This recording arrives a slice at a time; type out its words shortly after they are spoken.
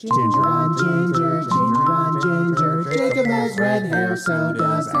Ginger on ginger, ginger on ginger. Jacob has red hair, so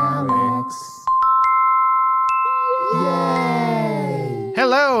does Alex. Yay!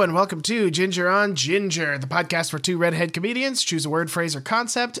 Hello and welcome to Ginger on Ginger, the podcast where two redhead comedians choose a word, phrase, or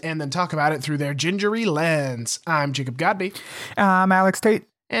concept and then talk about it through their gingery lens. I'm Jacob Godby. I'm Alex Tate.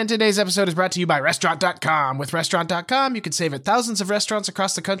 And today's episode is brought to you by Restaurant.com. With Restaurant.com, you can save at thousands of restaurants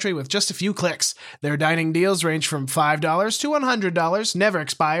across the country with just a few clicks. Their dining deals range from $5 to $100, never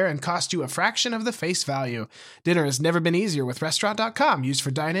expire, and cost you a fraction of the face value. Dinner has never been easier with Restaurant.com, used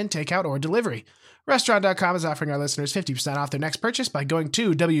for dine-in, takeout, or delivery. Restaurant.com is offering our listeners 50% off their next purchase by going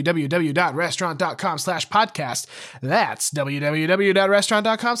to www.restaurant.com/podcast. That's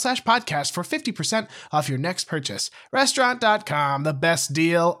www.restaurant.com/podcast for 50% off your next purchase. Restaurant.com, the best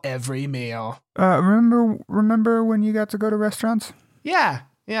deal every meal. Remember when you got to go to restaurants? Yeah,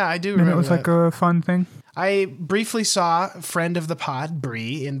 I do remember. And it was like a fun thing. I briefly saw a friend of the pod,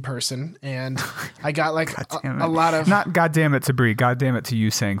 Bree, in person, and I got like a lot of... Not goddamn it to Bree, goddamn it to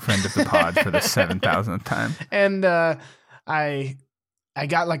you saying friend of the pod for the 7,000th time. And I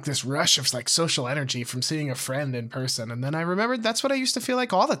got like this rush of like social energy from seeing a friend in person, and then I remembered that's what I used to feel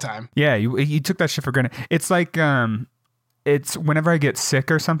like all the time. Yeah, you took that shit for granted. It's like... It's whenever I get sick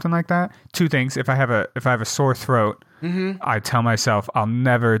or something like that, two things. If I have a sore throat, I tell myself I'll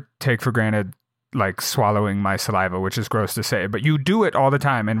never take for granted like swallowing my saliva, which is gross to say, but you do it all the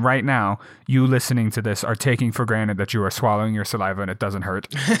time. And right now, you listening to this are taking for granted that you are swallowing your saliva and it doesn't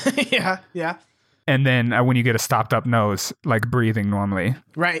hurt. Yeah. And then when you get a stopped up nose, like breathing normally,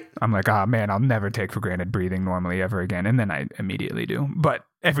 right? I'm like, oh man, I'll never take for granted breathing normally ever again. And then I immediately do. But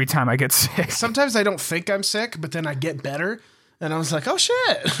every time I get sick, sometimes I don't think I'm sick, but then I get better. And I was like, oh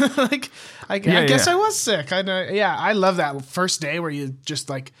shit. Like, I guess I was sick. I love that first day where you just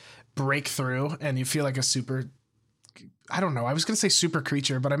like break through and you feel like a super, I don't know. I was going to say super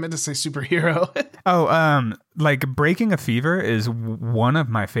creature, but I meant to say superhero. Like breaking a fever is one of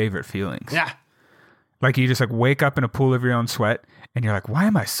my favorite feelings. Yeah. Like you just like wake up in a pool of your own sweat and you're like, why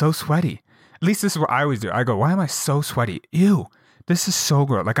am I so sweaty? At least this is what I always do. I go, why am I so sweaty? Ew. This is so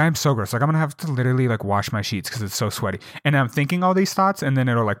gross. Like I'm so gross. Like I'm going to have to literally like wash my sheets because it's so sweaty. And I'm thinking all these thoughts and then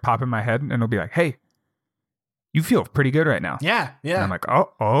it'll like pop in my head and it'll be like, hey, you feel pretty good right now. Yeah. And I'm like,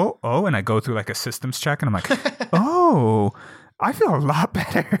 oh. And I go through like a systems check and I'm like, oh, I feel a lot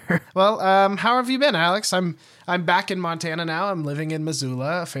better. Well, how have you been, Alex? I'm back in Montana now. I'm living in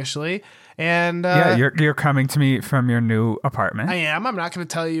Missoula officially. And yeah, you're coming to me from your new apartment. I am. I'm not going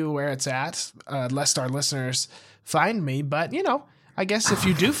to tell you where it's at, lest our listeners find me. But, you know, I guess if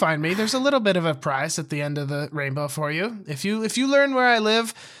you do find me, there's a little bit of a prize at the end of the rainbow for you. If you learn where I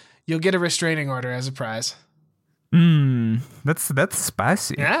live, you'll get a restraining order as a prize. That's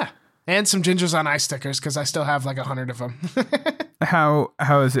spicy. Yeah. And some Gingers on Ice stickers because I still have like 100 of them. How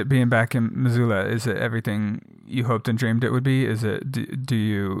is it being back in Missoula? Is it everything you hoped and dreamed it would be? Is it? Do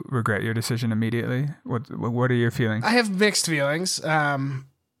you regret your decision immediately? What are your feelings? I have mixed feelings. And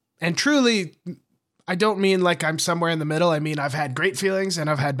truly, I don't mean like I'm somewhere in the middle. I mean, I've had great feelings and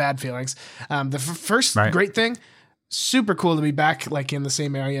I've had bad feelings. The first great thing, super cool to be back like in the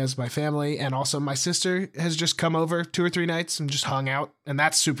same area as my family. And also my sister has just come over 2 or 3 nights and just hung out. And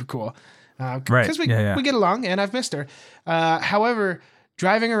that's super cool. Because we get along and I've missed her. However,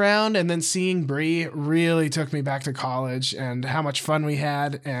 driving around and then seeing Bree really took me back to college and how much fun we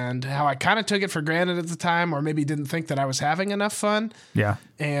had and how I kind of took it for granted at the time or maybe didn't think that I was having enough fun. Yeah.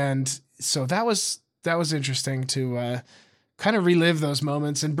 And so that was interesting to kind of relive those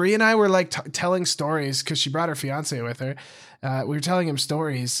moments. And Bree and I were like telling stories because she brought her fiance with her. We were telling him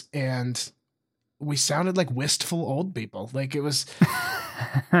stories and we sounded like wistful old people. Like it was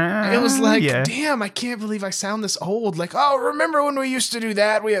like, damn, I can't believe I sound this old. Like, oh, remember when we used to do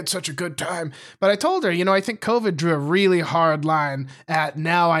that? We had such a good time. But I told her, I think COVID drew a really hard line at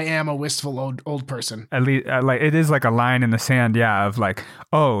now I am a wistful old person. At least like it is like a line in the sand. Yeah. Of like,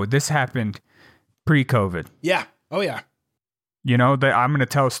 oh, this happened pre-COVID. Yeah. Oh yeah. I'm going to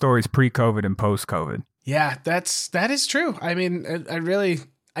tell stories pre-COVID and post-COVID. Yeah, that is true. I mean,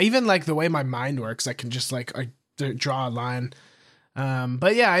 I even like the way my mind works. I can just like draw a line.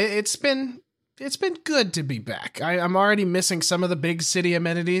 But yeah, it's been good to be back. I'm already missing some of the big city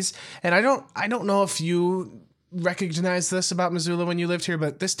amenities, and I don't know if you recognize this about Missoula when you lived here,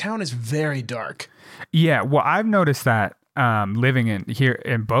 but this town is very dark. Yeah, well, I've noticed that living here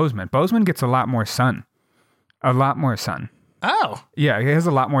in Bozeman. Bozeman gets a lot more sun. Oh. Yeah, it has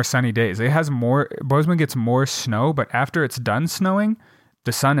a lot more sunny days. Bozeman gets more snow, but after it's done snowing,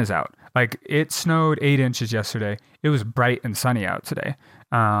 the sun is out. Like it snowed 8 inches yesterday. It was bright and sunny out today.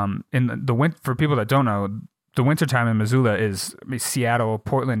 In the winter, for people that don't know, the wintertime in Missoula is Seattle,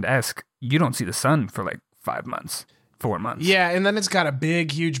 Portland-esque. You don't see the sun for like 5 months, 4 months. Yeah, and then it's got a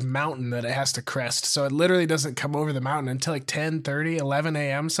big, huge mountain that it has to crest. So it literally doesn't come over the mountain until like 10, 30, 11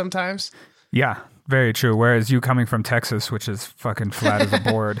 a.m. sometimes. Yeah, very true. Whereas you coming from Texas, which is fucking flat as a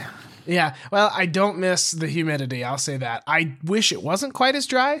board. Yeah, well, I don't miss the humidity. I'll say that. I wish it wasn't quite as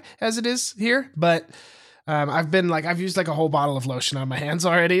dry as it is here, but I've used like a whole bottle of lotion on my hands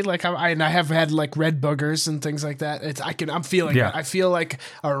already. Like I have had like red boogers and things like that. I'm feeling it. I feel like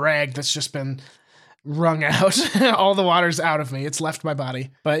a rag that's just been wrung out. All the water's out of me. It's left my body.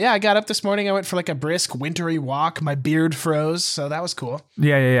 But yeah, I got up this morning. I went for like a brisk wintry walk. My beard froze, so that was cool.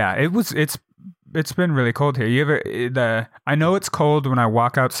 Yeah. It's been really cold here. I know it's cold when I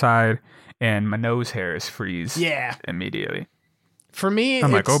walk outside and my nose hairs freeze. Yeah. Immediately. For me,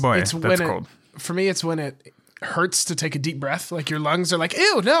 I'm like, oh boy, that's cold. For me, it's when it hurts to take a deep breath. Like your lungs are like,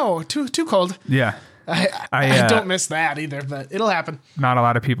 ew, no, too cold. Yeah. I don't miss that either, but it'll happen. Not a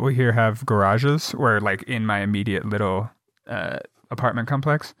lot of people here have garages where like in my immediate little apartment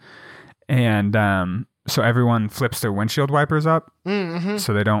complex. And so everyone flips their windshield wipers up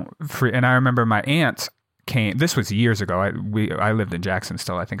so they don't free. And I remember my aunt came, this was years ago. I lived in Jackson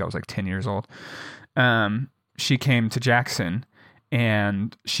still. I think I was like 10 years old. She came to Jackson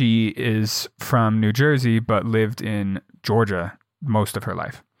and she is from New Jersey, but lived in Georgia most of her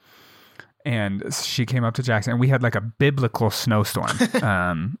life. And she came up to Jackson and we had like a biblical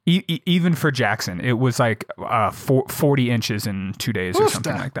snowstorm. Even for Jackson, it was like 40 inches in 2 days or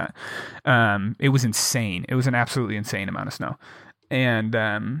something like that. It was insane. It was an absolutely insane amount of snow.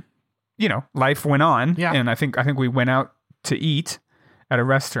 And, life went on. Yeah. And I think we went out to eat at a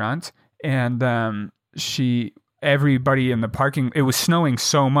restaurant and everybody in the parking, it was snowing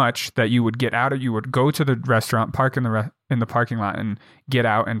so much that you would go to the restaurant, park in the parking lot and get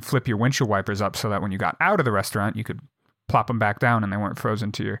out and flip your windshield wipers up so that when you got out of the restaurant, you could plop them back down and they weren't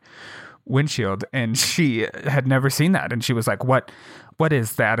frozen to your windshield. And she had never seen that. And she was like, what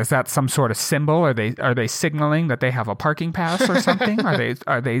is that? Is that some sort of symbol? Are they signaling that they have a parking pass or something?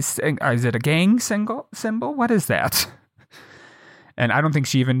 Is it a gang symbol? What is that? And I don't think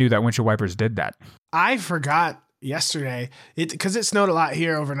she even knew that windshield wipers did that. I forgot yesterday because it snowed a lot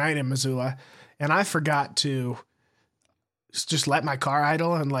here overnight in Missoula, and I forgot to just let my car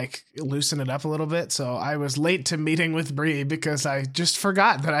idle and like loosen it up a little bit. So I was late to meeting with Bree because I just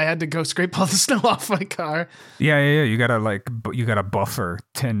forgot that I had to go scrape all the snow off my car. Yeah. You gotta buffer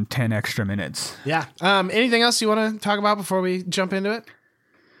 10 extra minutes. Yeah. Anything else you want to talk about before we jump into it?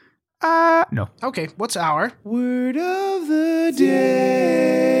 No. Okay. What's our word of the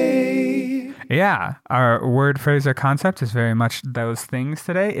day? Yeah. Our word, phrase, or concept is very much those things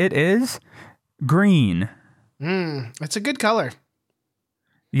today. It is green. It's a good color.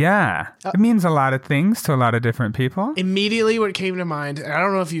 Yeah. It means a lot of things to a lot of different people. Immediately what came to mind, and I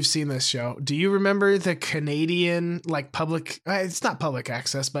don't know if you've seen this show. Do you remember the Canadian, like public, it's not public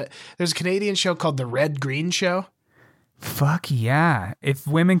access, but there's a Canadian show called The Red Green Show? Fuck yeah. If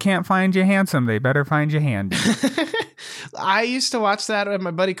women can't find you handsome, they better find you handy. I used to watch that at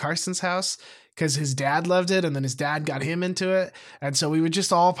my buddy Carson's house because his dad loved it, and then his dad got him into it. And so we would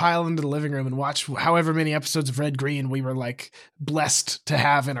just all pile into the living room and watch however many episodes of Red Green we were like blessed to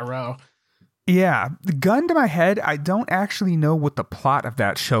have in a row. Yeah. Gun to my head, I don't actually know what the plot of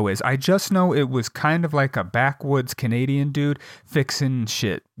that show is. I just know it was kind of like a backwoods Canadian dude fixing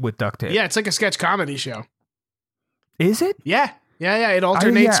shit with duct tape. Yeah, it's like a sketch comedy show. Is it? Yeah. It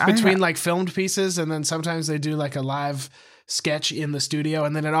alternates between like filmed pieces, and then sometimes they do like a live sketch in the studio,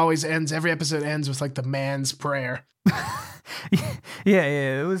 and then every episode ends with like the man's prayer. Yeah.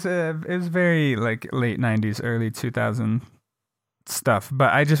 It was very like late 90s, early 2000 stuff.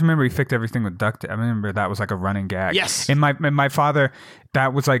 But I just remember he fixed everything with duct tape. I remember that was like a running gag. Yes. And my father,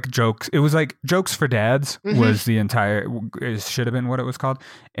 that was like jokes. It was like Jokes for Dads was it should have been what it was called.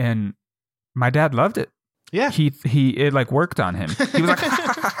 And my dad loved it. Yeah. It like worked on him. He was like,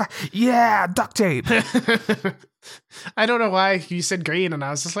 yeah, duct tape. I don't know why you said green, and I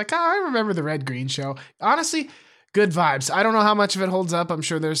was just like, I remember the Red Green Show. Honestly, good vibes. I don't know how much of it holds up. I'm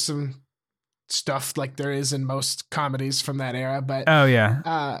sure there's some stuff like there is in most comedies from that era, but oh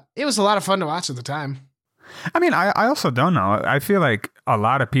yeah, it was a lot of fun to watch at the time. I mean, I also don't know. I feel like a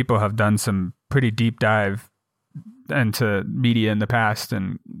lot of people have done some pretty deep dive into media in the past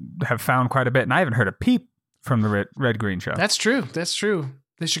and have found quite a bit, and I haven't heard a peep from the Red Green Show. That's true.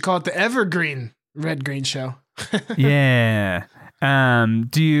 They should call it the Evergreen Red Green Show. Yeah.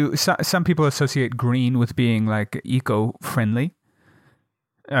 Some people associate green with being like eco-friendly.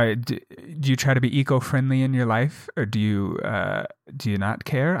 Do you try to be eco-friendly in your life, or do you not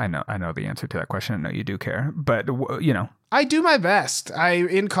care? I know the answer to that question. I know you do care, but I do my best.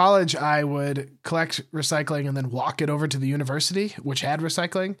 In college, I would collect recycling and then walk it over to the university, which had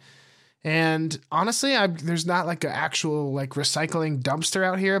recycling. And honestly, there's not like an actual like recycling dumpster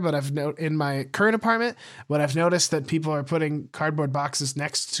out here, but in my current apartment, but I've noticed that people are putting cardboard boxes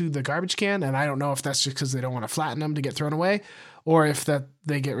next to the garbage can, and I don't know if that's just because they don't want to flatten them to get thrown away, or if that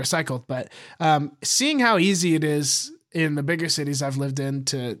they get recycled. But seeing how easy it is in the bigger cities I've lived in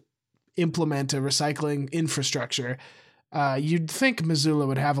to implement a recycling infrastructure, you'd think Missoula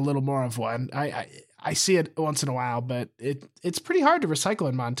would have a little more of one. I see it once in a while, but it's pretty hard to recycle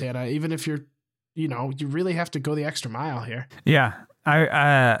in Montana, even if you really have to go the extra mile here. Yeah.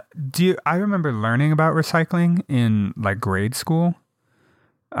 I remember learning about recycling in like grade school.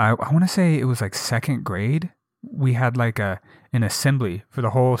 I want to say it was like second grade. We had like an assembly for the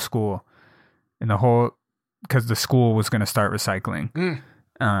whole school because the school was going to start recycling.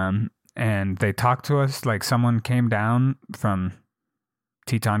 And they talked to us like someone came down from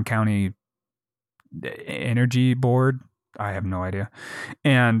Teton County Energy Board. I have no idea.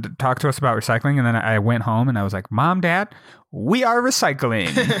 And talked to us about recycling. And then I went home and I was like, Mom, Dad, we are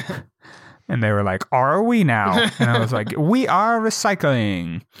recycling. And they were like, are we now? And I was like, we are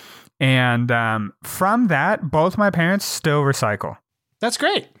recycling. And from that, both my parents still recycle. That's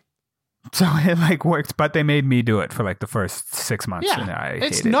great. So it like worked, but they made me do it for like the first 6 months. Yeah, and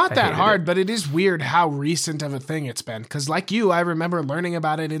it's not that hard, but it is weird how recent of a thing it's been. Because like you, I remember learning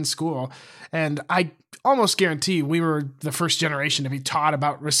about it in school, and I almost guarantee we were the first generation to be taught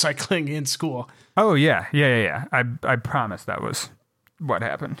about recycling in school. Oh yeah. I promise that was what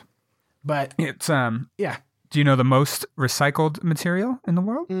happened. But it's yeah. Do you know the most recycled material in the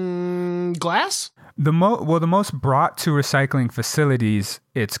world? Glass? The most brought to recycling facilities,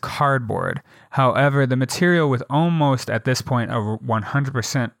 it's cardboard. However, the material with almost at this point a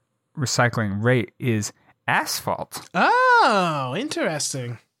 100% recycling rate is asphalt. Oh,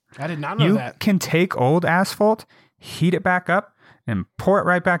 interesting. I did not know that. You can take old asphalt, heat it back up, and pour it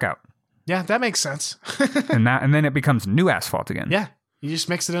right back out. Yeah, that makes sense. and then it becomes new asphalt again. Yeah, you just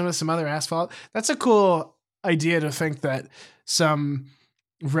mix it in with some other asphalt. That's a cool idea to think that some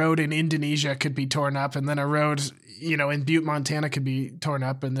road in Indonesia could be torn up, and then a road, in Butte, Montana could be torn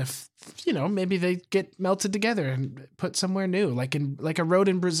up, and if maybe they get melted together and put somewhere new, like a road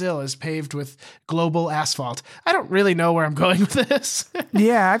in Brazil is paved with global asphalt. I don't really know where I'm going with this.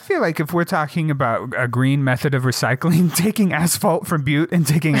 Yeah, I feel like if we're talking about a green method of recycling, taking asphalt from Butte and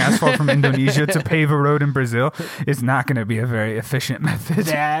taking asphalt from Indonesia to pave a road in Brazil is not going to be a very efficient method.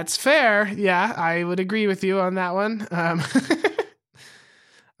 That's fair. Yeah, I would agree with you on that one.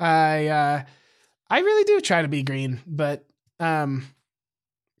 I really do try to be green, but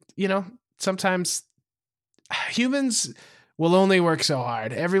sometimes humans will only work so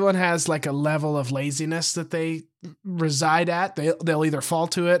hard. Everyone has like a level of laziness that they reside at. They'll either fall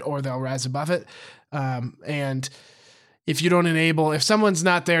to it or they'll rise above it. And if someone's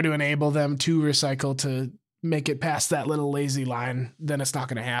not there to enable them to recycle, to make it past that little lazy line, then it's not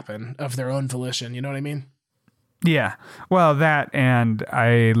going to happen of their own volition. You know what I mean? Yeah. Well, that, and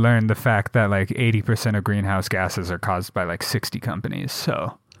I learned the fact that like 80% of greenhouse gases are caused by like 60 companies.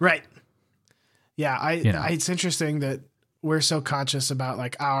 So. Right. Yeah. It's interesting that we're so conscious about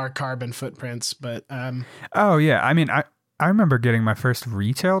like our carbon footprints, but, oh yeah. I mean, I remember getting my first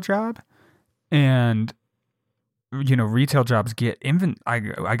retail job, and retail jobs get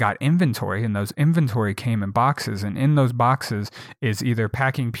I got inventory, and those inventory came in boxes, and in those boxes is either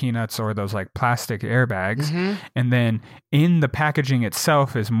packing peanuts or those like plastic airbags. Mm-hmm. And then in the packaging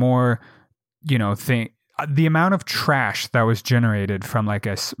itself is more, the amount of trash that was generated from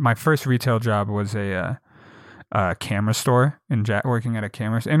my first retail job was a camera store working at a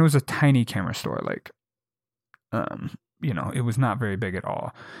camera, and it was a tiny camera store. It was not very big at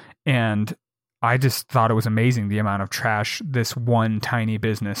all. And I just thought it was amazing the amount of trash this one tiny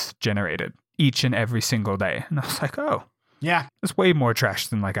business generated each and every single day. And I was like, oh, yeah, it's way more trash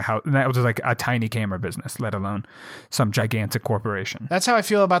than like a house. And that was like a tiny camera business, let alone some gigantic corporation. That's how I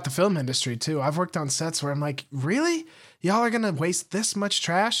feel about the film industry too. I've worked on sets where I'm like, really? Y'all are going to waste this much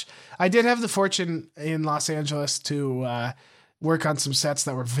trash? I did have the fortune in Los Angeles to work on some sets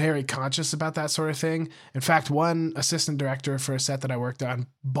that were very conscious about that sort of thing. In fact, one assistant director for a set that I worked on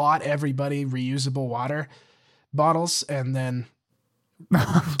bought everybody reusable water bottles and then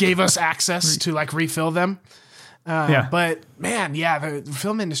gave us access to like refill them. But man, the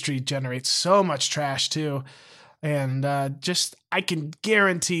film industry generates so much trash too. And I can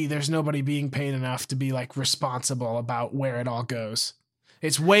guarantee there's nobody being paid enough to be like responsible about where it all goes.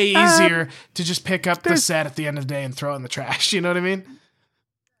 It's way easier to just pick up the set at the end of the day and throw it in the trash. You know what I mean?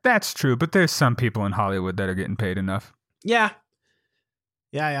 That's true, but there's some people in Hollywood that are getting paid enough. Yeah.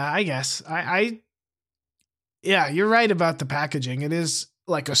 Yeah, I guess. Yeah, you're right about the packaging. It is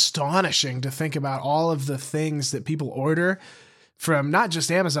like astonishing to think about all of the things that people order from not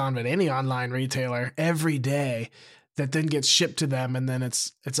just Amazon, but any online retailer every day that then gets shipped to them. And then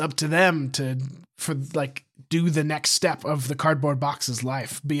it's up to them to do the next step of the cardboard box's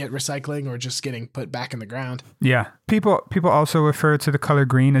life, be it recycling or just getting put back in the ground. Yeah. People also refer to the color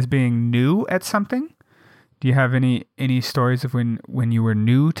green as being new at something. Do you have any stories of when you were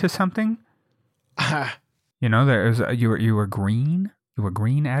new to something? You know, you were green. You were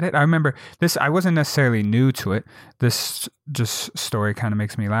green at it. I remember this. I wasn't necessarily new to it. This just story kind of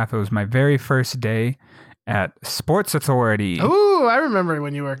makes me laugh. It was my very first day at Sports Authority. Oh, I remember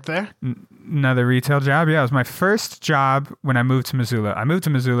when you worked there. Another retail job. Yeah, it was my first job when I moved to Missoula. I moved to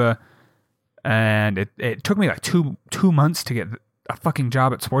Missoula, and it took me like two months to get a fucking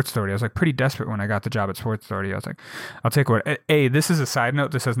job at Sports Authority. I was like pretty desperate when I got the job at Sports Authority. I was like, I'll take what. Hey, this is a side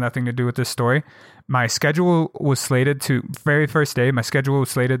note. This has nothing to do with this story. My schedule was slated to, very first day, my schedule was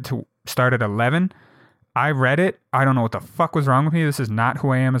slated to start at 11. I read it. I don't know what the fuck was wrong with me. This is not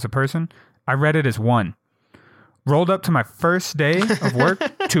who I am as a person. I read it as 1. Rolled up to my first day of work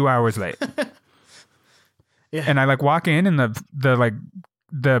 2 hours late. Yeah. And I like walk in and the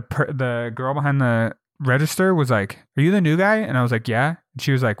girl behind the register was like, "Are you the new guy?" And I was like, "Yeah." And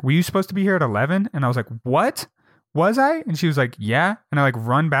she was like, "Were you supposed to be here at 11?" And I was like, "What? Was I?" And she was like, "Yeah." And I like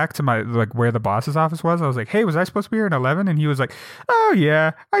run back to my like where the boss's office was. I was like, "Hey, was I supposed to be here at 11?" And he was like, "Oh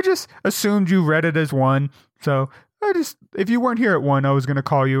yeah, I just assumed you read it as 1. So if you weren't here at 1, I was going to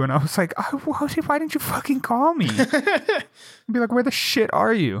call you." And I was like, "Oh, why didn't you fucking call me?" Be like, "Where the shit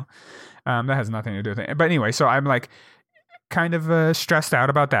are you?" That has nothing to do with it. But anyway, so I'm like kind of stressed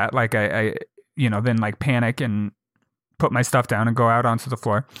out about that. Like I then like panic and put my stuff down and go out onto the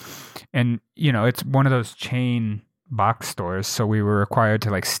floor. And, it's one of those chain box stores. So we were required to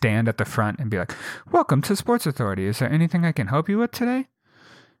like stand at the front and be like, "Welcome to Sports Authority. Is there anything I can help you with today?"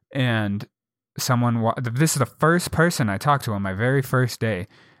 And this is the first person I talked to on my very first day.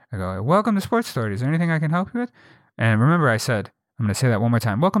 I go, "Welcome to Sports Authority. Is there anything I can help you with?" And remember I said, I'm going to say that one more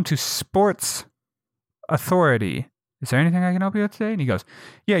time. "Welcome to Sports Authority. Is there anything I can help you with today?" And he goes,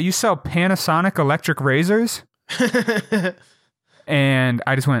 "Yeah, you sell Panasonic electric razors?" And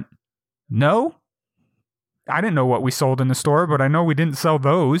I just went, "No. I didn't know what we sold in the store, but I know we didn't sell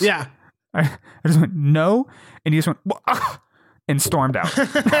those." Yeah. I just went, "No." And he just went, "Well," and stormed out.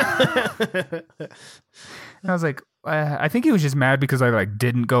 And I was like, I think he was just mad because I like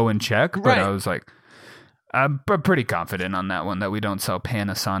didn't go and check, but right. I was like, I'm pretty confident on that one that we don't sell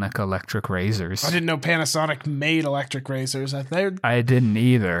Panasonic electric razors. I didn't know Panasonic made electric razors. I didn't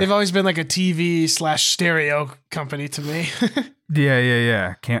either. They've always been like a TV/stereo company to me.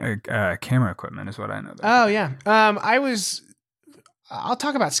 Yeah. Camera equipment is what I know. Oh, yeah. I'll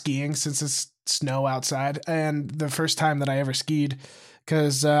talk about skiing since it's snow outside. And the first time that I ever skied,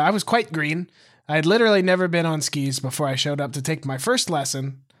 because I was quite green. I had literally never been on skis before I showed up to take my first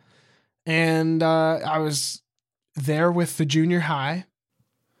lesson. And I was there with the junior high.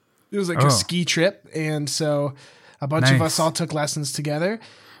 It was like a ski trip. And so a bunch of us all took lessons together.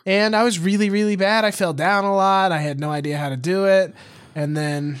 And I was really, really bad. I fell down a lot. I had no idea how to do it. And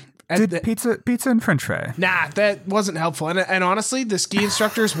then... pizza and french fry. Nah, that wasn't helpful. And honestly, the ski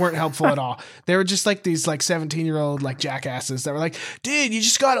instructors weren't helpful at all. They were just like these like 17-year-old like jackasses that were like, "Dude, you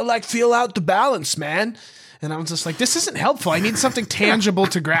just got to like feel out the balance, man." And I was just like, this isn't helpful. I need something tangible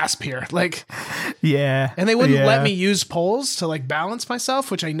to grasp here. Like, yeah. And they wouldn't let me use poles to like balance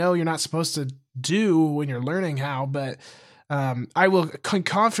myself, which I know you're not supposed to do when you're learning how. But I will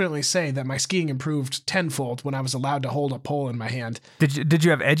confidently say that my skiing improved tenfold when I was allowed to hold a pole in my hand. Did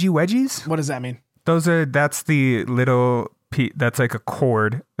you have edgy wedgies? What does that mean? That's the little that's like a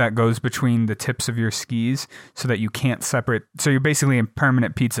cord that goes between the tips of your skis so that you can't separate. So you're basically in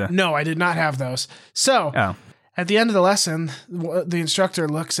permanent pizza. No, I did not have those. So at the end of the lesson, the instructor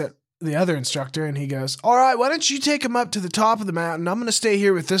looks at the other instructor and he goes, "All right, why don't you take him up to the top of the mountain? I'm going to stay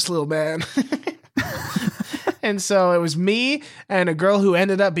here with this little man." And so it was me and a girl who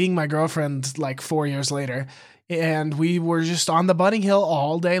ended up being my girlfriend like 4 years later. And we were just on the bunny hill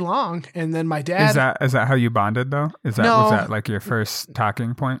all day long. And then my dad... Is that how you bonded, though? Was that like your first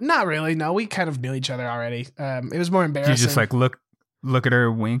talking point? Not really. No, we kind of knew each other already. It was more embarrassing. You just like look at her,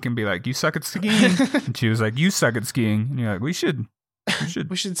 wink, and be like, "You suck at skiing." And she was like, "You suck at skiing." And you're like, We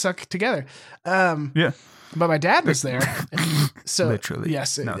should suck together. Yeah. But my dad was there. So literally.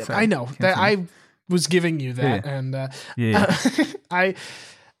 Yes. No, I know. That I was giving you that. Yeah. And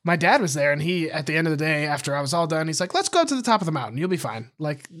my dad was there, and he, at the end of the day, after I was all done, he's like, let's go to the top of the mountain. You'll be fine.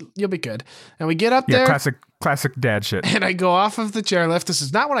 Like, you'll be good. And we get up there. Classic dad shit. And I go off of the chairlift. This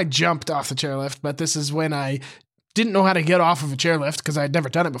is not when I jumped off the chairlift, but this is when I didn't know how to get off of a chairlift because I had never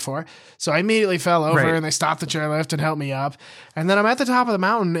done it before. So I immediately fell over, and they stopped the chairlift and helped me up. And then I'm at the top of the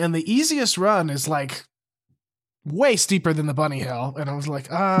mountain, and the easiest run is like way steeper than the bunny hill. And I was like,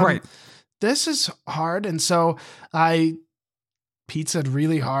 this is hard. And so I pizzaed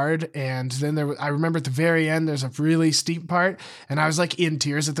really hard, and then I remember at the very end there's a really steep part, and I was like in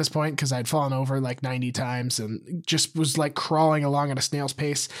tears at this point because I'd fallen over like 90 times and just was like crawling along at a snail's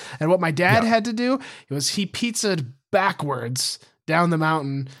pace. And what my dad had to do was he pizzaed backwards down the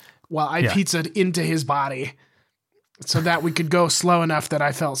mountain while I pizzaed into his body so that we could go slow enough that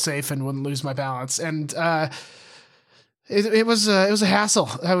I felt safe and wouldn't lose my balance. And it was a hassle.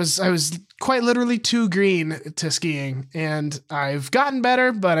 I was quite literally too green to skiing, and I've gotten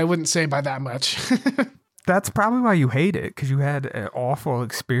better, but I wouldn't say by that much. That's probably why you hate it, because you had an awful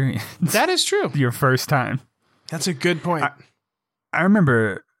experience. That is true. Your first time. That's a good point. I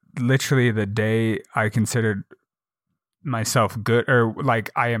remember literally the day I considered myself good, or like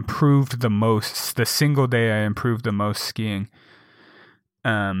I improved the most. The single day I improved the most skiing,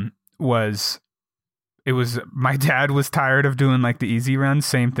 was my dad was tired of doing like the easy runs,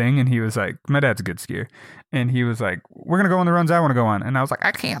 same thing. And he was like, my dad's a good skier. And he was like, we're going to go on the runs I want to go on. And I was like,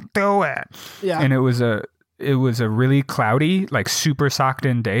 I can't do it. Yeah. And it was a really cloudy, like super socked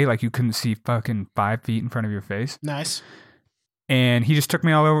in day. Like you couldn't see fucking 5 feet in front of your face. Nice. And he just took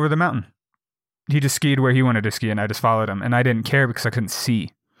me all over the mountain. He just skied where he wanted to ski, and I just followed him. And I didn't care because I couldn't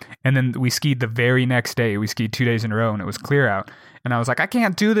see. And then we skied the very next day. We skied 2 days in a row, and it was clear out. And I was like, I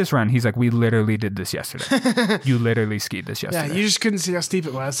can't do this run. He's like, we literally did this yesterday. You literally skied this yesterday. Yeah, you just couldn't see how steep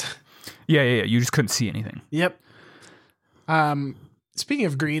it was. Yeah. You just couldn't see anything. Yep. Speaking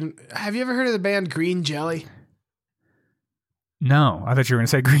of green, have you ever heard of the band Green Jelly? No, I thought you were going to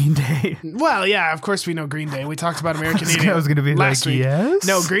say Green Day. Well, yeah, of course we know Green Day. We talked about American Idiot. I was going to be last like, week. Yes?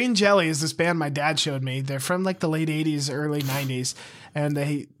 No, Green Jelly is this band my dad showed me. They're from like the late 80s, early 90s. And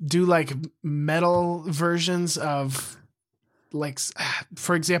they do like metal versions of, like,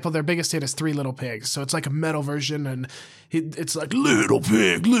 for example, their biggest hit is Three Little Pigs. So it's like a metal version, and it's like, little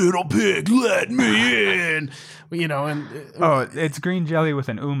pig, let me in. You know, and it's Green Jelly with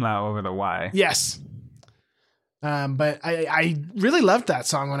an umlaut over the Y. Yes. But I really loved that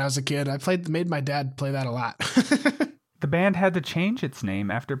song when I was a kid. Made my dad play that a lot. The band had to change its name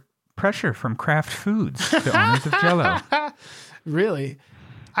after pressure from Kraft Foods, the owners of Jell-O. Really?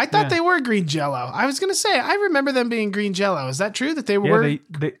 I thought they were Green Jell-O. I was going to say, I remember them being Green Jell-O. Is that true that they were?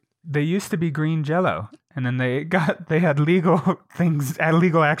 Yeah, they used to be Green Jell-O, and then they had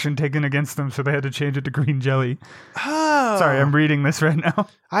legal action taken against them, so they had to change it to Green Jelly. Oh. Sorry, I'm reading this right now.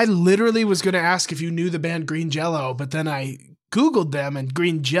 I literally was going to ask if you knew the band Green Jell-O, but then I Googled them and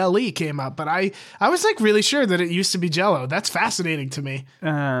Green Jelly came up, but I was like really sure that it used to be Jell-O. That's fascinating to me.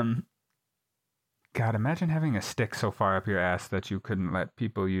 God, imagine having a stick so far up your ass that you couldn't let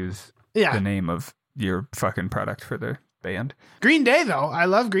people use the name of your fucking product for their band. Green Day, though. I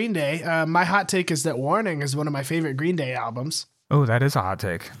love Green Day. My hot take is that Warning is one of my favorite Green Day albums. Oh, that is a hot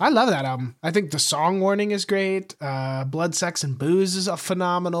take. I love that album. I think the song Warning is great. Blood, Sex, and Booze is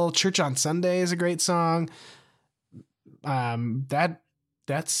phenomenal. Church on Sunday is a great song.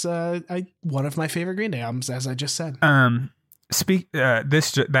 That's one of my favorite Green Day albums, as I just said.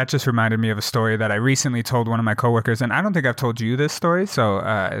 That just reminded me of a story that I recently told one of my coworkers, and I don't think I've told you this story, so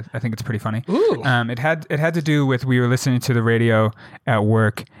I think it's pretty funny. Ooh. It had to do with, we were listening to the radio at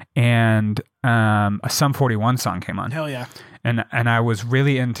work, and a Sum 41 song came on. Hell yeah! And I was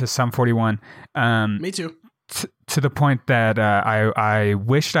really into Sum 41. Me too. To the point that I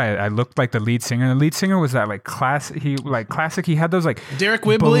wished I looked like the lead singer. The lead singer was that like classic. He had those like Derek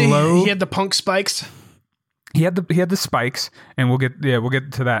Whibley. He had the punk spikes. He had the spikes, and we'll get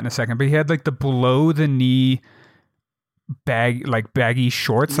to that in a second. But he had like the below the knee baggy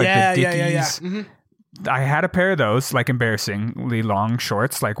shorts, like the Dickies. Yeah. Mm-hmm. I had a pair of those, like embarrassingly long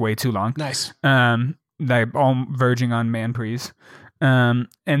shorts, like way too long. Nice. Like all verging on man prees. And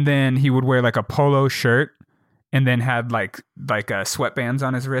then he would wear like a polo shirt, and then had like sweatbands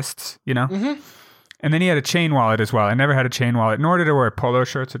on his wrists, you know. Mm-hmm. And then he had a chain wallet as well. I never had a chain wallet, nor did I wear polo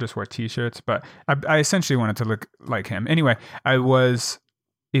shirts. I just wore t-shirts, but I essentially wanted to look like him. Anyway, it was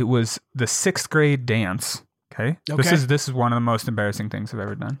the 6th grade dance. Okay. This is one of the most embarrassing things I've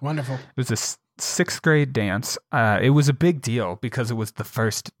ever done. Wonderful. It was a 6th grade dance. It was a big deal because it was the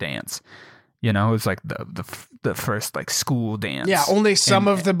first dance. You know, it was like the first like school dance. Yeah, only some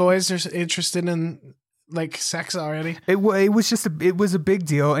of the boys are interested in like sex already. It was a big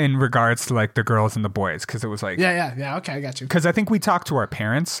deal in regards to like the girls and the boys, because it was like yeah. Okay, I got you. Because I think we talked to our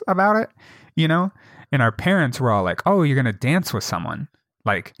parents about it, you know, and our parents were all like, "Oh, you're gonna dance with someone."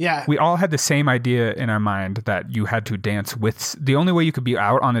 Like, yeah, we all had the same idea in our mind that you had to dance with. The only way you could be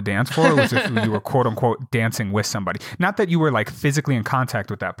out on the dance floor was if you were quote unquote dancing with somebody. Not that you were like physically in contact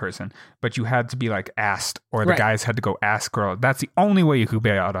with that person, but you had to be like asked, or the guys had to go ask girl. That's the only way you could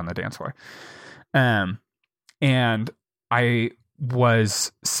be out on the dance floor. And I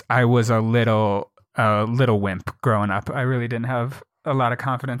was a little wimp growing up. I really didn't have a lot of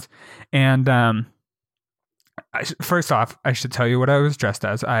confidence, and first off, I should tell you what I was dressed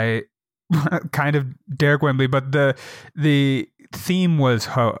as. I kind of Derek Wembley, but the theme was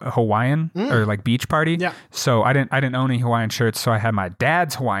Hawaiian or like beach party. Yeah. So I didn't own any Hawaiian shirts, so I had my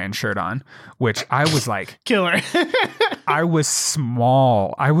dad's Hawaiian shirt on, which I was like killer. I was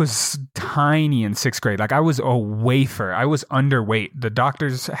small. I was tiny in 6th grade. Like I was a wafer. I was underweight. The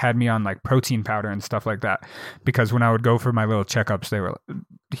doctors had me on like protein powder and stuff like that, because when I would go for my little checkups, they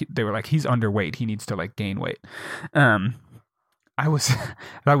were like, he's underweight. He needs to like gain weight. I was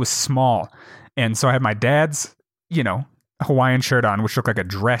small. And so I had my dad's, you know, Hawaiian shirt on, which looked like a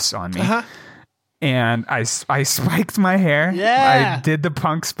dress on me. Uh-huh. And I spiked my hair. Yeah. I did the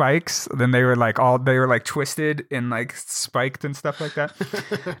punk spikes. Then they were like twisted and like spiked and stuff like that.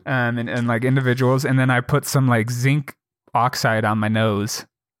 and like individuals. And then I put some like zinc oxide on my nose,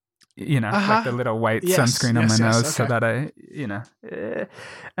 you know, like the little white sunscreen on my nose, okay. So that I, you know,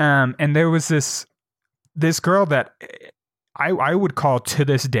 and there was this girl that I would call to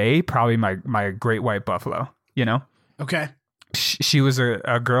this day probably my great white buffalo, you know? Okay. She was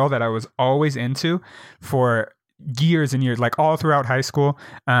a girl that I was always into for years and years, like all throughout high school.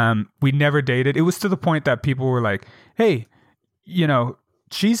 We never dated. It was to the point that people were like, hey, you know,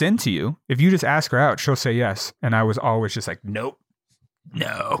 she's into you. If you just ask her out, she'll say yes. And I was always just like, nope,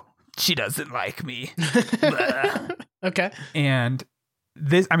 no, she doesn't like me. Okay. And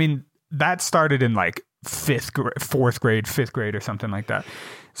that started in like 4th grade, 5th grade or something like that.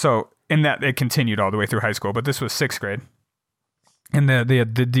 So in that, it continued all the way through high school, but this was 6th grade. And the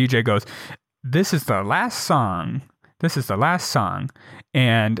DJ goes, this is the last song.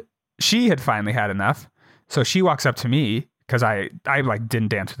 And she had finally had enough. So she walks up to me, because I like didn't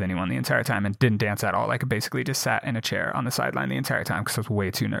dance with anyone the entire time, and didn't dance at all. Like, basically just sat in a chair on the sideline the entire time because I was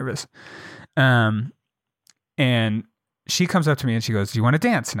way too nervous. And she comes up to me and she goes, do you want to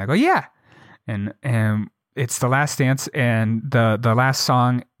dance? And I go, yeah. And it's the last dance, and the last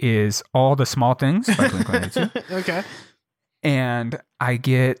song is All the Small Things by Blink-182. Okay. And I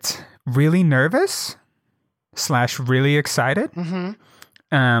get really nervous / really excited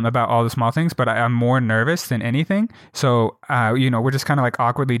about all the small things, but I'm more nervous than anything. So, you know, we're just kind of like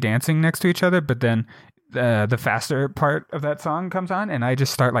awkwardly dancing next to each other, but then the faster part of that song comes on, and I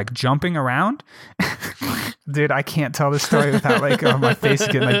just start like jumping around. Dude, I can't tell this story without like my face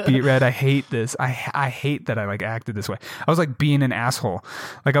getting like beat red. I hate this. I hate that I like acted this way. I was like being an asshole.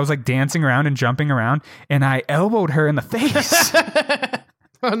 Like I was like dancing around and jumping around, and I elbowed her in the face.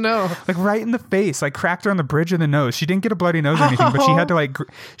 Oh no! Like right in the face. Like cracked her on the bridge of the nose. She didn't get a bloody nose or anything, but she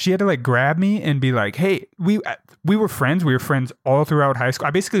had to like grab me and be like, "Hey, we were friends. We were friends all throughout high school.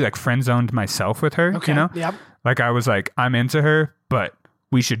 I basically like friend zoned myself with her. Okay. You know? Yep. Like I was like, I'm into her, but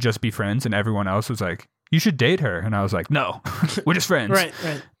we should just be friends." And everyone else was like, you should date her. And I was like, no, we're just friends. Right.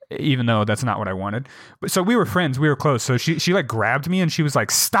 Even though that's not what I wanted. But so we were friends. We were close. So she like grabbed me and she was like,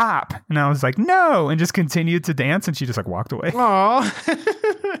 stop. And I was like, no. And just continued to dance. And she just like walked away.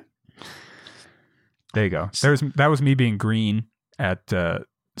 Aww. There you go. That was me being green at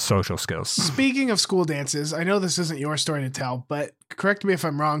social skills. Speaking of school dances, I know this isn't your story to tell, but correct me if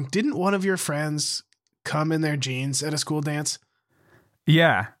I'm wrong. Didn't one of your friends come in their jeans at a school dance?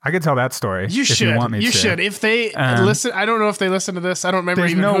 Yeah, I could tell that story. You should. You want me you to. Should. If they listen, I don't know if they listen to this. I don't remember.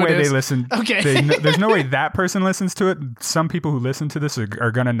 There's even no who way it is. they listen. Okay. There's no way that person listens to it. Some people who listen to this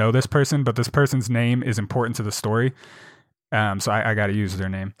are going to know this person, but this person's name is important to the story. So I got to use their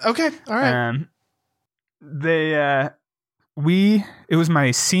name. Okay. All right. It was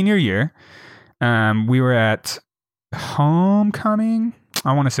my senior year. We were at homecoming.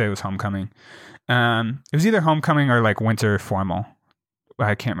 I want to say it was homecoming. It was either homecoming or like winter formal.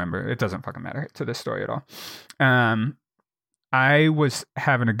 I can't remember. It doesn't fucking matter to this story at all. I was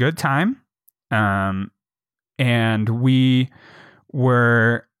having a good time. And we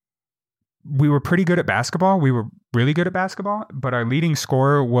were pretty good at basketball. We were really good at basketball, but our leading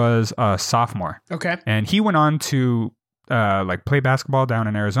scorer was a sophomore. Okay. And he went on to like play basketball down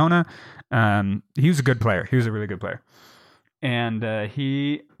in Arizona. He was a good player. He was a really good player. And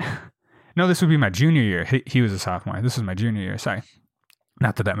no, this would be my junior year. He was a sophomore. This was my junior year. Sorry.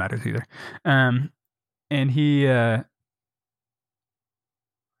 Not that matters either. And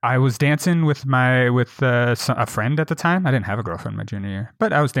I was dancing with a friend at the time. I didn't have a girlfriend my junior year,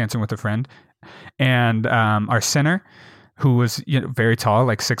 but I was dancing with a friend. And our center, who was very tall,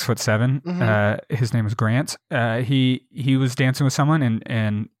 like 6'7", his name was Grant. He was dancing with someone,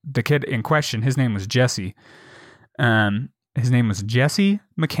 and the kid in question, his name was Jesse. His name was Jesse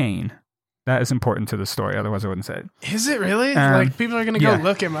McCain. That is important to the story, otherwise I wouldn't say it. Is it really? Like people are gonna go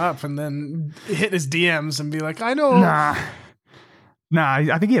look him up and then hit his DMs and be like, I know. Nah,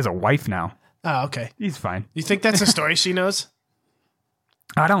 I think he has a wife now. Oh, okay. He's fine. You think that's a story she knows?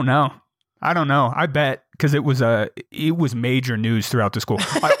 I don't know. I bet, because it was major news throughout the school.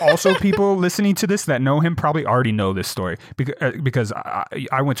 Also, people listening to this that know him probably already know this story because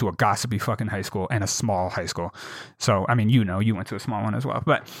I went to a gossipy fucking high school and a small high school. So, I mean, you went to a small one as well.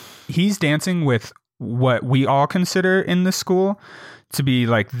 But he's dancing with what we all consider in the school to be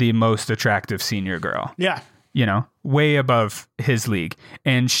like the most attractive senior girl. Yeah. Way above his league.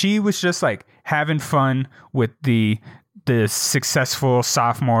 And she was just like having fun with the successful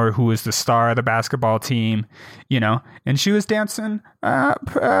sophomore who was the star of the basketball team, and she was dancing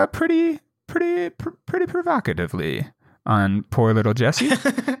pretty provocatively on poor little Jesse.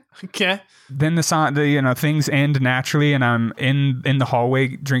 Okay. Then the song, things end naturally, and I'm in the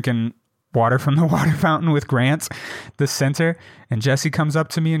hallway drinking water from the water fountain with Grant, the center, and Jesse comes up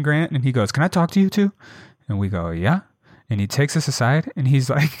to me and Grant, and he goes, "Can I talk to you too?" And we go, "Yeah." And he takes us aside, and he's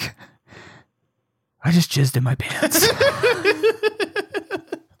like, "I just jizzed in my pants."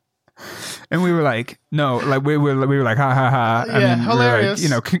 And we were like, no, like we were like, ha ha ha. Yeah, hilarious. We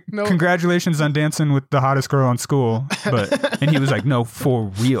were like, congratulations on dancing with the hottest girl in school. And he was like, no,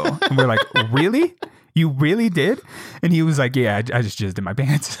 for real. And we're like, really? You really did? And he was like, yeah, I just jizzed in my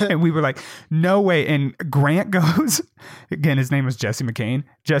pants. And we were like, no way. And Grant goes, again, his name was Jesse McCain.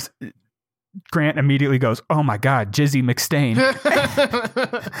 Grant immediately goes, "Oh my God, Jizzy McStain,"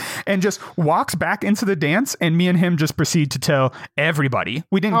 and just walks back into the dance. And me and him just proceed to tell everybody.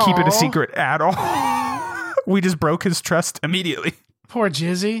 We didn't keep it a secret at all. We just broke his trust immediately. Poor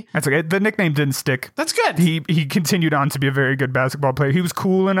Jizzy. That's okay. The nickname didn't stick. That's good. He continued on to be a very good basketball player. He was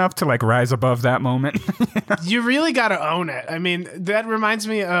cool enough to like rise above that moment. You really got to own it. I mean, that reminds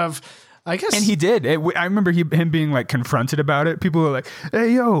me of, I guess. And he did. I remember him being like confronted about it. People were like,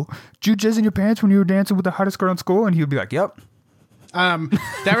 "Hey, yo, did you jizz in your pants when you were dancing with the hottest girl in school?" And he would be like, "Yep."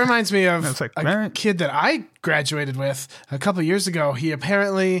 That reminds me of like, a kid that I graduated with a couple of years ago. He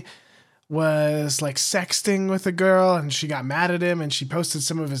apparently was like sexting with a girl, and she got mad at him, and she posted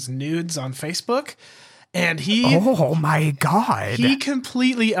some of his nudes on Facebook. And oh my God, he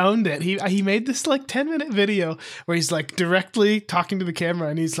completely owned it. He made this like 10-minute video where he's like directly talking to the camera,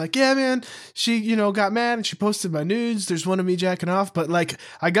 and he's like, "Yeah, man, she, got mad and she posted my nudes. There's one of me jacking off. But like,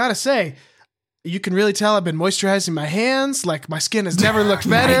 I gotta say, you can really tell I've been moisturizing my hands. Like my skin has never looked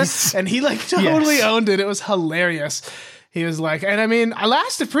better." Nice. And he like totally owned it. It was hilarious. He was like, and I mean, I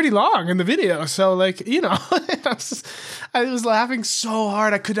lasted pretty long in the video. So like, I was laughing so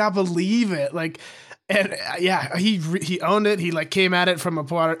hard. I could not believe it. Like, and yeah, he owned it. He like came at it from a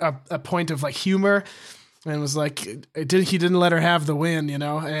point of like humor, and was like, he didn't let her have the win,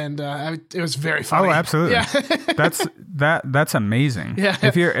 and it was very funny. Oh, absolutely. Yeah. That's amazing. Yeah.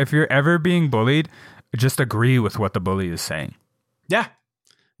 If you're ever being bullied, just agree with what the bully is saying. Yeah.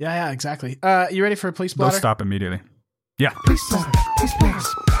 Yeah, exactly. You ready for a police blotter? They'll stop immediately. Yeah. Police blotter. Police blotter.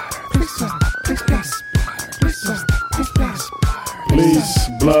 Police blotter. Police blotter. Police blotter. Police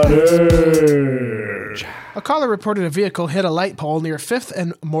blotter. A caller reported a vehicle hit a light pole near 5th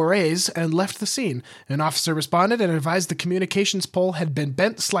and Moraes and left the scene. An officer responded and advised the communications pole had been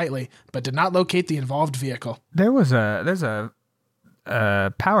bent slightly, but did not locate the involved vehicle. There's a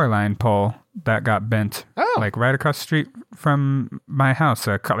power line pole that got bent, like right across the street from my house,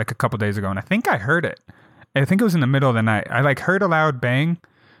 like a couple days ago, and I think I heard it. I think it was in the middle of the night. I like heard a loud bang,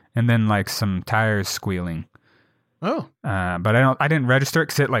 and then like some tires squealing. Oh, but I didn't register it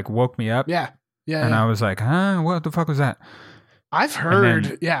because it like woke me up. Yeah. And I was like, huh, what the fuck was that? I've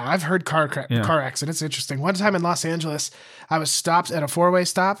heard car accidents. Interesting. One time in Los Angeles, I was stopped at a 4-way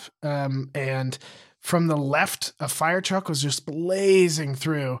stop, and from the left, a fire truck was just blazing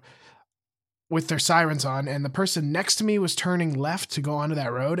through with their sirens on, and the person next to me was turning left to go onto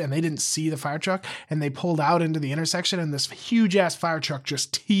that road, and they didn't see the fire truck, and they pulled out into the intersection, and this huge ass fire truck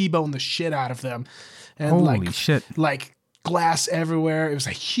just T-boned the shit out of them. And holy shit. Like glass everywhere. It was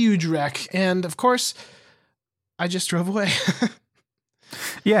a huge wreck. And of course, I just drove away.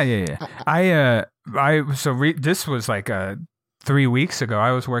 Yeah. This was like 3 weeks ago.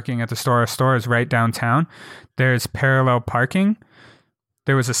 I was working at the store. Our store is right downtown. There's parallel parking.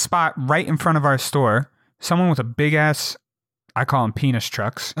 There was a spot right in front of our store. Someone with a big ass, I call them penis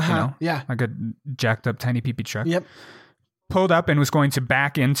trucks, Yeah. like a jacked up tiny pee-pee truck. Yep. Pulled up and was going to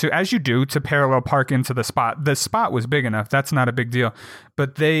back into, as you do, to parallel park into the spot. The spot was big enough. That's not a big deal.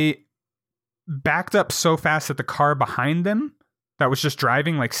 But they backed up so fast that the car behind them that was just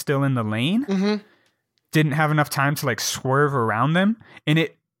driving like still in the lane didn't have enough time to like swerve around them. And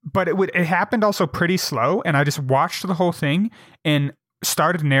it happened also pretty slow. And I just watched the whole thing and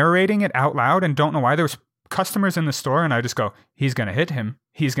started narrating it out loud, and don't know why. There was customers in the store, and I just go, he's going to hit him.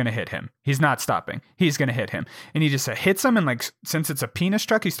 He's going to hit him. He's not stopping. He's going to hit him. And he just hits him. And like, since it's a penis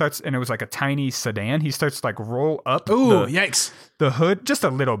truck, he starts, and it was like a tiny sedan, he starts to like roll up yikes. the hood just a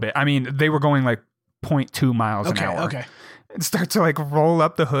little bit. I mean, they were going like 0.2 miles an hour. Okay. And start to like roll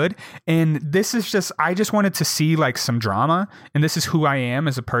up the hood. And this is just, I just wanted to see like some drama. And this is who I am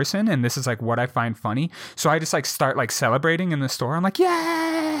as a person. And this is like what I find funny. So I just like start like celebrating in the store. I'm like,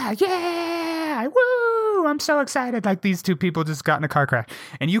 yeah, woo, I'm so excited. Like these two people just got in a car crash.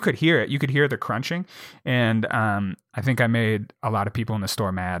 And you could hear it. You could hear the crunching. And I think I made a lot of people in the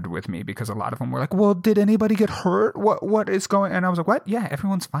store mad with me, because a lot of them were like, well, did anybody get hurt? What is going on? And I was like, what? Yeah,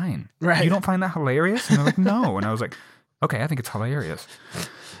 everyone's fine. Right. You don't find that hilarious? And they're like, no. And I was like, okay, I think it's hilarious.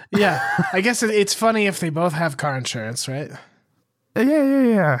 Yeah, I guess it's funny if they both have car insurance, right?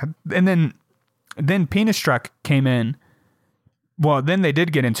 Yeah. And then Penis Truck came in. Well, then they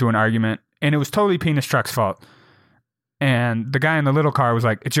did get into an argument, and it was totally Penis Truck's fault. And the guy in the little car was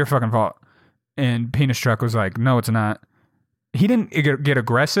like, it's your fucking fault. And Penis Truck was like, no, it's not. He didn't get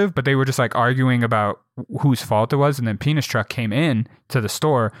aggressive, but they were just like arguing about whose fault it was. And then Penis Truck came in to the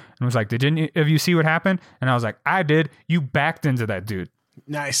store and was like, did any of you see what happened? And I was like, I did. You backed into that dude.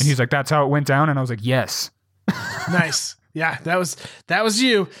 Nice. And he's like, that's how it went down. And I was like, yes. Nice. Yeah, that was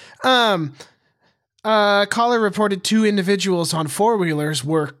you. Caller reported 2 individuals on 4-wheelers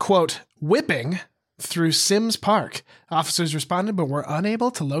were, quote, whipping through Sims Park. Officers responded, but were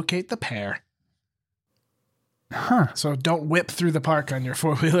unable to locate the pair. Huh. So don't whip through the park on your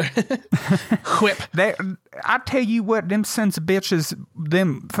 4-wheeler. Whip. I tell you what, them sons of bitches,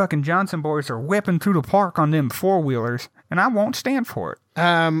 them fucking Johnson boys are whipping through the park on them 4-wheelers, and I won't stand for it.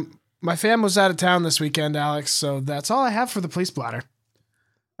 My fam was out of town this weekend, Alex, so that's all I have for the police blotter.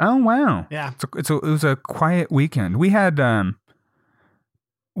 Oh, wow. Yeah. It was a quiet weekend. We had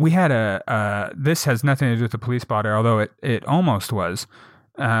this has nothing to do with the police blotter, although it almost was.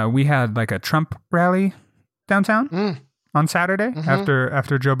 We had like a Trump rally downtown on Saturday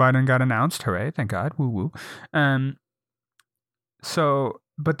after Joe Biden got announced. Hooray! Thank God. Woo woo. I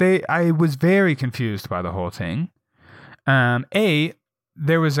was very confused by the whole thing.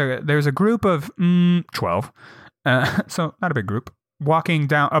 There was a group of 12, so not a big group,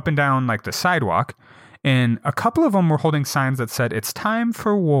 walking up and down like the sidewalk, and a couple of them were holding signs that said "It's time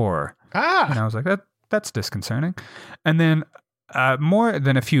for war." And I was like, that's disconcerting. And then more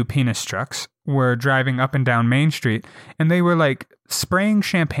than a few penis trucks were driving up and down Main Street, and they were like spraying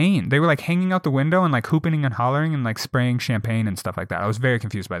champagne. They were like hanging out the window and like hooping and hollering and like spraying champagne and stuff like that. I was very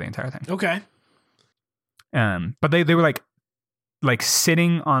confused by the entire thing. Okay. But they were like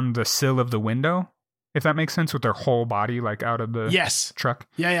sitting on the sill of the window, if that makes sense, with their whole body like out of the truck.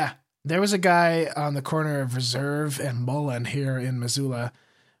 Yeah. There was a guy on the corner of Reserve and Mullen here in Missoula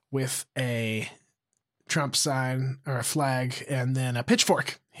with a Trump sign or a flag and then a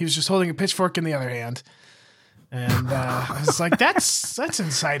pitchfork. He was just holding a pitchfork in the other hand. And I was like, that's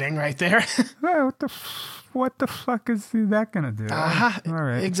inciting right there. Well, what the fuck is that going to do? All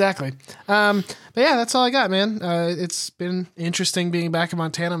right. Exactly. But yeah, that's all I got, man. It's been interesting being back in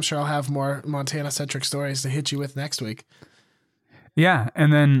Montana. I'm sure I'll have more Montana-centric stories to hit you with next week. Yeah,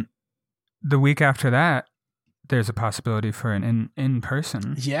 and then the week after that, there's a possibility for an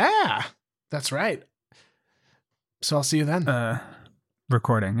in-person. Yeah, that's right. So I'll see you then.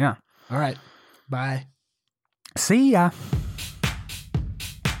 Recording, yeah. All right. Bye. See ya.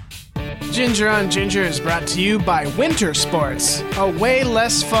 Ginger on Ginger is brought to you by Winter Sports, a way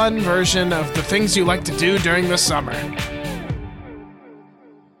less fun version of the things you like to do during the summer.